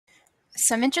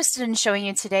So I'm interested in showing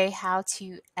you today how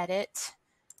to edit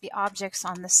the objects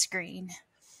on the screen.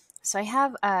 So I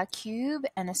have a cube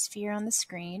and a sphere on the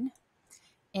screen.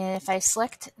 And if I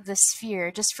select the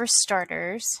sphere, just for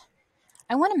starters,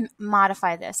 I want to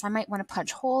modify this. I might want to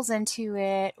punch holes into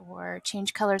it or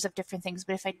change colors of different things.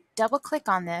 But if I double click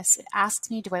on this, it asks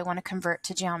me, do I want to convert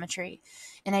to geometry?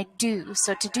 And I do.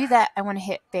 So to do that, I want to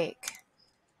hit bake.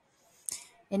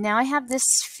 And now I have this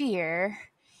sphere.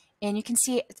 And you can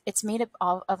see it's made up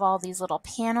of all these little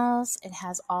panels. It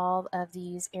has all of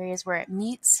these areas where it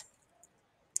meets.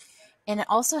 And it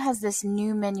also has this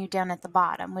new menu down at the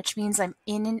bottom, which means I'm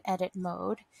in an edit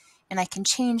mode and I can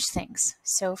change things.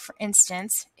 So for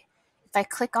instance, if I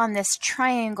click on this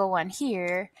triangle one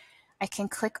here, I can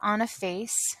click on a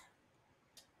face.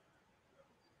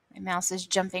 My mouse is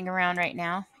jumping around right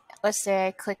now. Let's say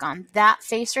I click on that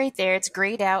face right there. It's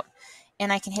grayed out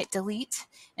and I can hit delete.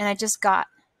 And I just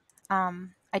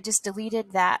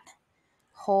deleted that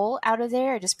hole out of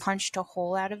there. I just punched a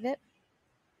hole out of it.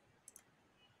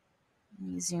 Let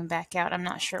me zoom back out. I'm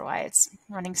not sure why it's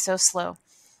running so slow.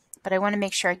 But I want to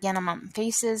make sure, again, I'm on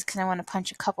faces because I want to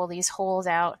punch a couple of these holes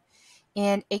out.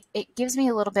 And it gives me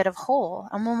a little bit of hole.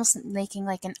 I'm almost making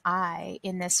like an eye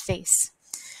in this face.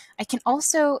 I can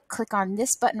also click on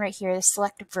this button right here, the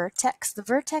select vertex. The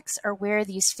vertex are where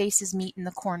these faces meet in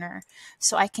the corner.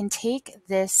 So I can take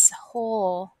this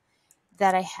hole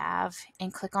that I have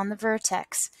and click on the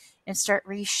vertex and start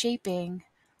reshaping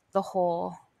the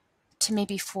hole to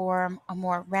maybe form a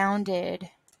more rounded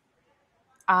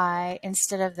eye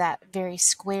instead of that very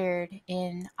squared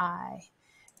in eye.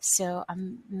 So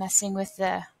I'm messing with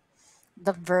the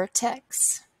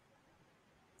vertex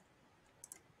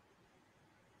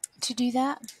to do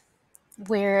that,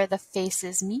 where the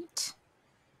faces meet.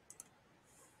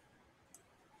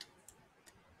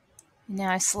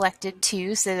 Now I selected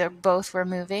two so they're both were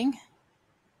moving.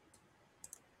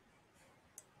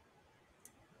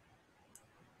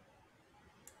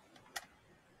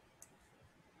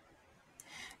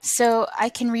 So I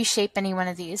can reshape any one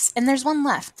of these. And there's one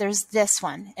left. There's this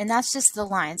one. And that's just the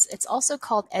lines. It's also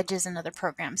called edges in other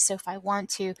programs. So if I want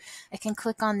to, I can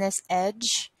click on this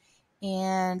edge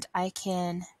and I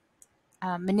can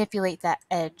manipulate that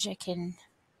edge. I can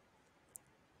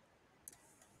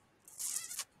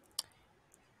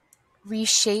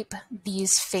reshape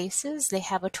these faces. They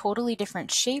have a totally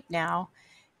different shape now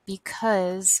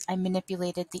because I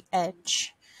manipulated the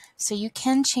edge. So you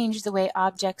can change the way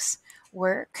objects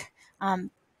work.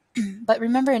 But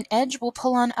remember, an edge will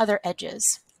pull on other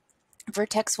edges.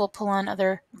 Vertex will pull on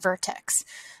other vertex.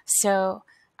 So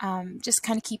just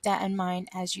kind of keep that in mind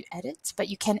as you edit, but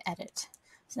you can edit.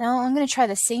 So now I'm going to try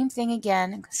the same thing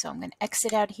again. So I'm going to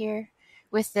exit out here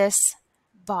with this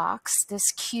box,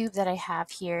 this cube that I have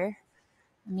here.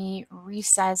 Let me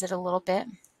resize it a little bit.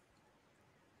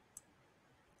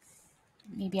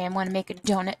 Maybe I want to make a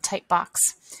donut type box.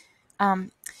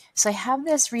 So I have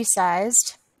this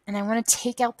resized and I want to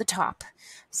take out the top.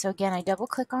 So again, I double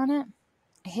click on it,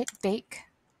 I hit bake,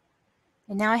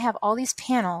 and now I have all these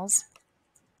panels.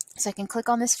 So I can click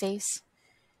on this face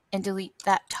and delete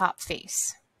that top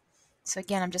face. So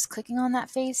again, I'm just clicking on that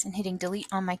face and hitting delete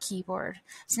on my keyboard.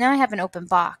 So now I have an open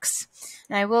box.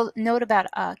 And I will note about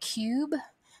a cube.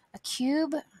 A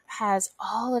cube has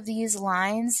all of these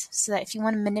lines so that if you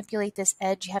want to manipulate this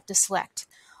edge, you have to select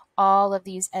all of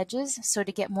these edges. So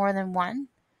to get more than one,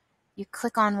 you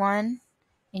click on one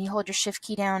and you hold your shift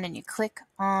key down and you click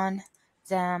on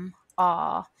them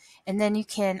all. And then you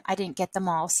can, I didn't get them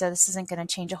all, so this isn't going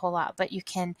to change a whole lot, but you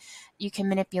can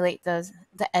manipulate the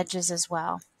edges as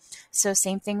well. So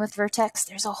same thing with vertex.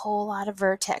 There's a whole lot of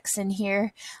vertex in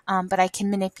here, but I can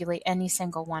manipulate any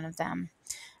single one of them.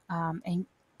 And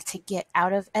to get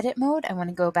out of edit mode, I want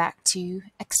to go back to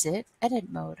exit edit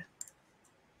mode.